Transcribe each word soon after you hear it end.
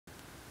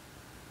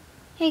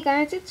Hey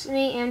guys, it's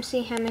me,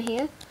 MC Hammer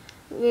here,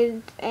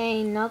 with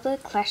another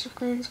Clash of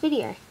Clans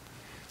video.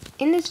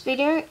 In this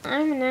video,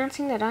 I'm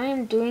announcing that I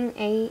am doing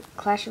a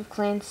Clash of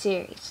Clans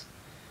series.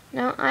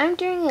 Now, I'm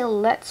doing a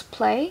Let's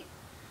Play.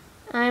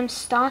 I'm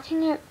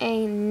starting at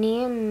a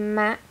near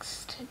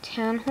maxed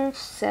Town Hall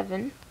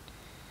 7.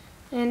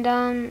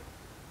 And,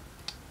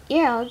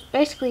 yeah, I'll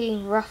basically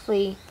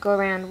roughly go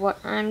around what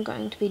I'm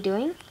going to be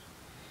doing.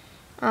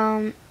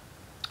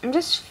 I'm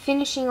just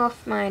finishing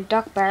off my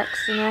duck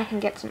barracks so now I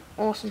can get some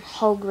awesome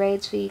hog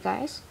raids for you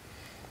guys.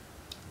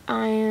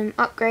 I am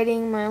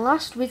upgrading my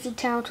last wizard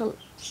tower to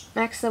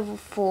max level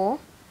 4.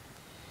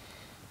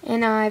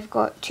 And I've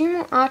got 2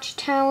 more archer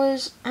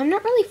towers. I'm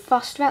not really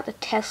fussed about the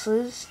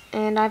Teslas,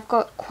 and I've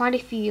got quite a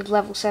few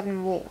level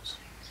 7 walls.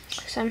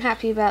 So I'm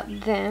happy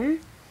about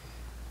them.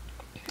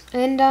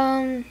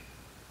 And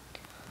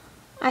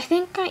I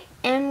think I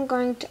am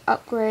going to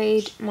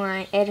upgrade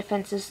my air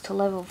defenses to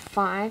level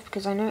 5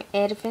 because I know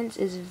air defense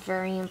is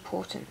very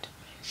important.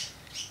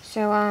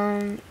 So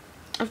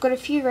I've got a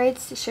few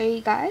raids to show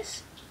you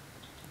guys.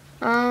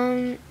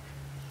 Now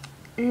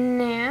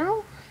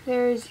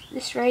there is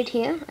this raid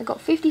here. I got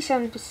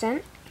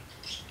 57%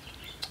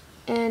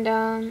 and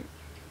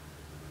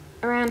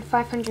around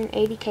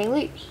 580k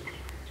loot.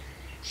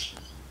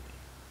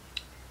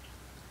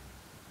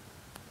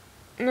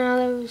 Now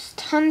there was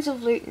tons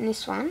of loot in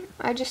this one.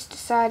 I just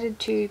decided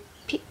to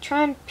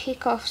try and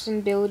pick off some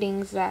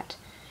buildings that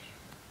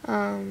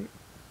were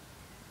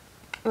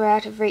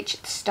out of reach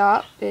at the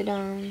start, but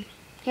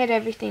had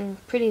everything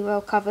pretty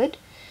well covered.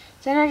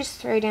 Then I just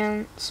throw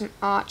down some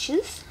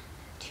archers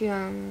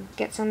to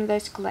get some of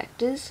those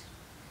collectors.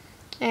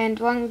 And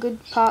one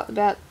good part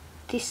about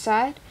this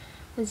side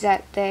was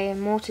that their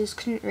mortars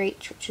couldn't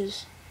reach, which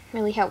was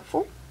really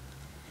helpful.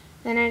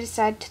 Then I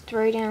decided to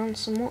throw down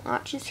some more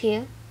archers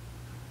here.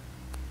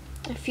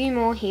 A few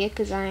more here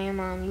because I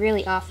am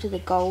really after the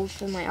gold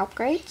for my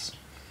upgrades.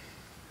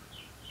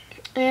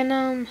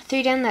 And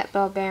threw down that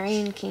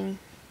Barbarian King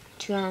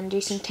to do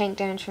some tank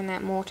damage from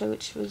that mortar,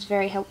 which was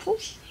very helpful.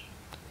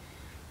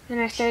 Then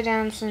I throw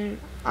down some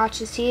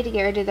archers here to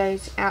get rid of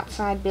those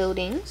outside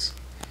buildings,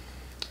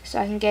 so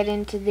I can get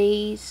into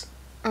these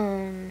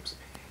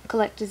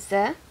collectors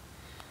there.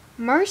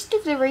 Most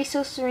of the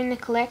resources are in the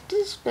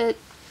collectors, but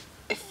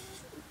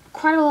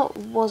quite a lot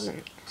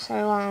wasn't.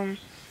 So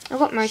I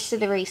got most of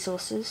the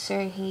resources,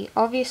 so he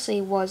obviously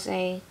was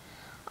a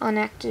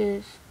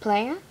inactive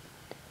player.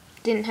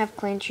 Didn't have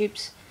clan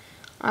troops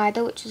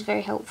either, which is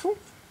very helpful.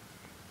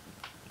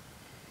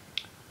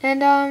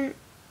 And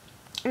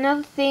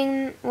another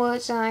thing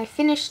was I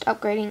finished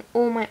upgrading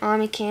all my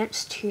army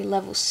camps to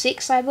level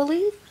 6, I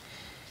believe.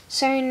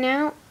 So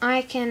now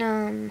I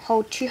can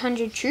hold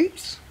 200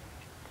 troops.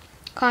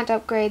 Can't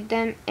upgrade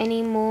them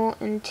anymore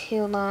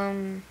until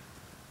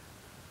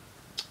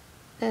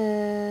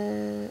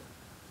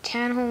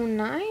Town Hall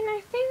 9,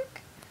 I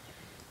think.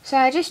 So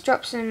I just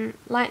dropped some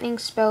lightning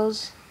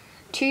spells,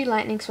 2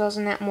 lightning spells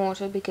in that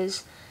mortar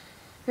because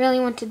I really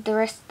wanted the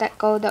rest of that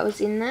gold that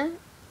was in there.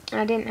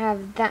 I didn't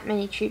have that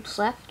many troops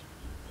left.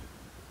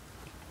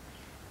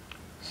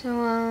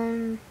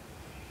 So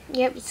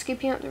yep,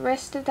 skipping up the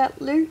rest of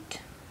that loot.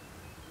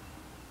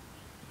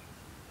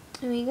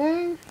 There we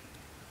go.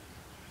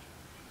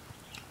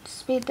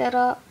 Speed that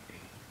up.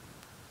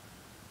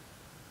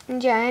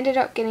 And yeah, I ended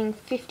up getting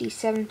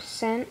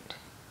 57%.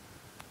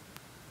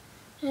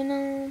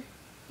 And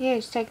yeah,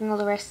 just taking all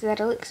the rest of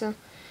that elixir.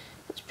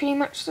 That's pretty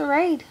much the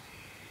raid.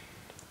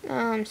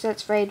 So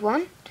that's raid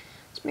 1.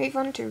 Let's move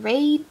on to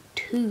raid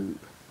 2.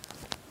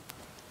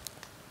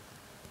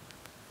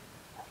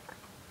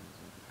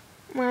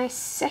 My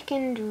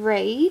second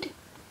raid.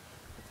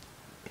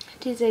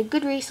 It is a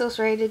good resource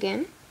raid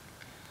again.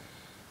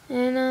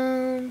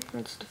 And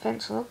let's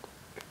defense log.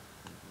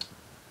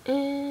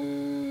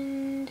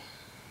 And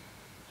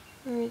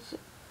where is it?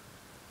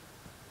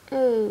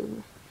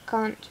 Oh,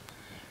 can't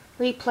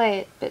replay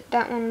it, but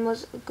that one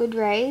was a good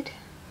raid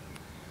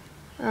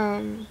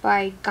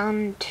by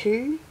Gun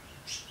 2.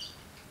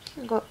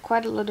 I got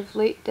quite a lot of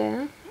loot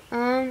there.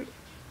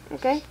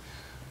 Okay,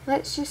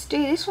 let's just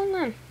do this one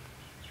then.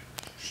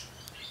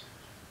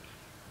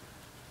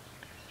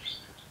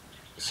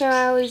 So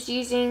I was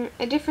using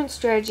a different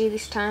strategy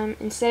this time.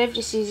 Instead of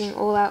just using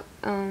all out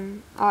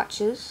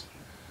archers,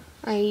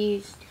 I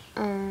used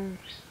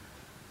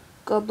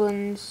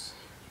goblins,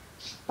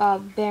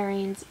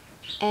 barbarians,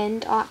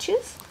 and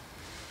archers.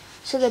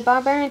 So the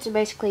barbarians are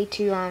basically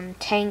to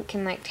tank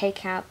and like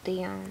take out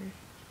the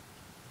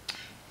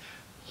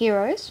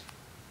heroes.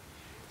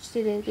 Just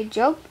did a good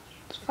job.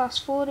 Let's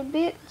fast forward a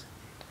bit.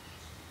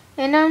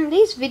 And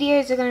these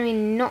videos are going to be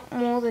not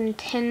more than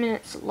 10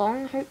 minutes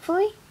long,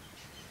 hopefully,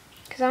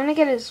 because I want to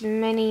get as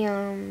many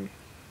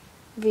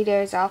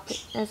videos up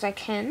as I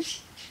can.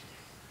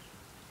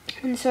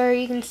 And so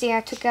you can see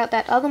I took out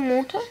that other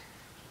mortar.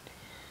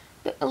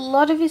 But a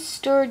lot of his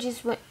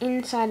storages were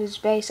inside his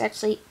base.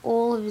 Actually,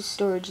 all of his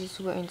storages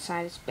were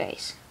inside his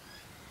base.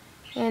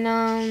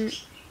 And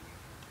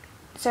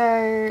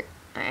so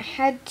I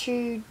had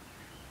to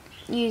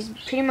use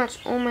pretty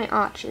much all my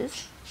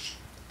archers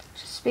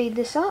speed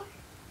this up.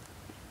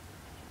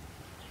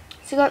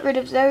 So I got rid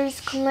of those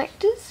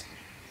collectors,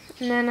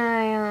 and then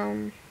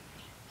I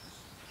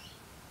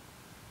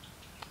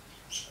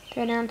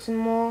throw down some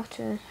more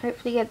to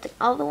hopefully get the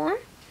other one.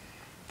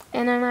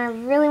 And then I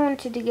really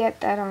wanted to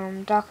get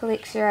that dark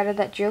elixir out of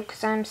that drill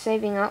because I'm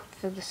saving up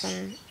for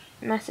some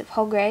massive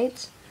hog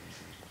raids.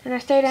 And I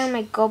throw down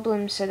my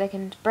goblins so they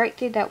can break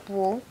through that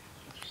wall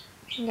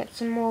and get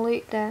some more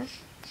loot there.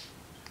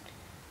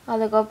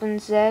 Other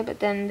goblins there,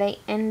 but then they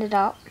ended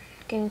up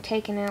getting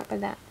taken out by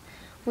that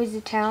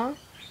wizard tower.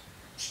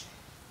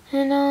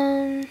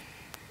 And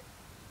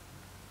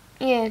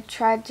yeah,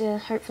 tried to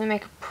hopefully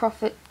make a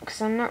profit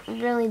because I'm not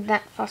really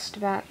that fussed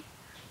about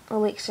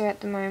elixir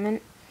at the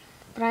moment.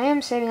 But I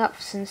am saving up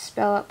for some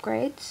spell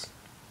upgrades.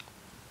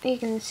 You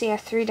can see I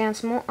threw down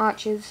some more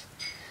archers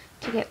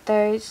to get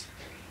those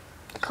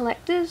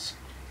collectors.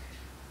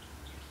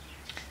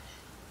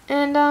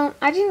 And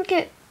I didn't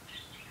get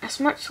as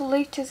much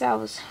loot as I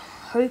was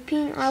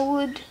hoping I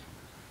would.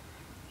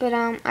 But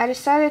I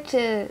decided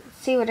to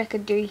see what I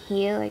could do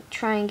here, like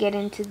try and get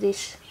into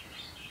this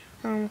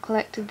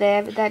collector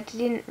there, but that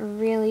didn't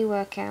really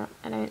work out,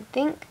 I don't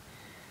think.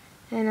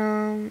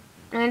 And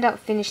I ended up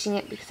finishing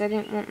it because I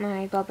didn't want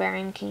my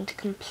Barbarian King to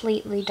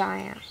completely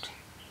die out.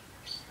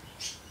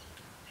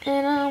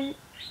 And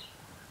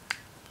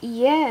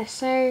yeah,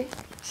 so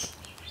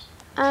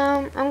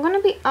I'm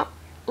gonna be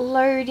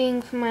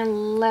uploading for my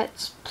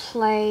Let's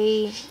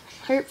Play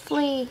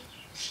hopefully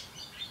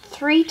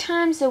 3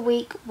 times a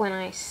week when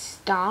I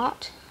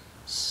start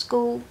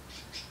school.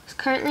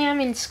 Currently I'm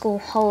in school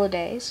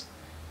holidays,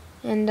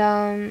 and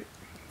when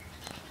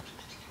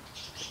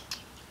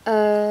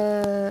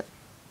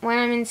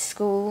I'm in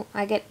school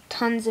I get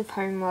tons of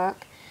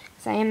homework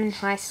because I am in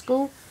high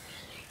school,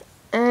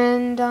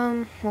 and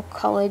or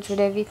college,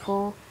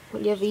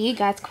 whatever you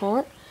guys call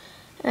it.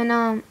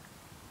 And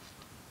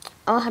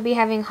I'll be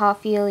having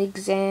half yearly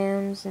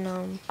exams,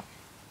 and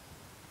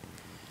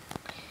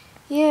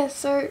yeah,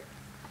 so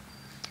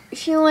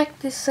if you like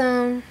this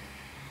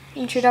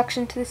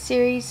introduction to the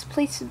series,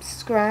 please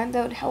subscribe,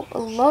 that would help a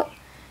lot.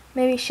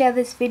 Maybe share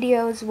this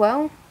video as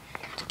well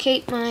to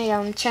keep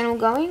my channel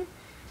going.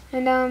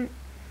 And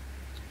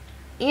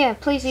yeah,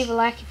 please leave a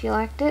like if you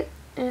liked it.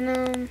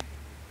 And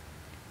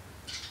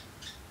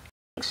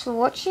thanks for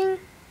watching.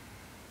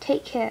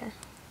 Take care.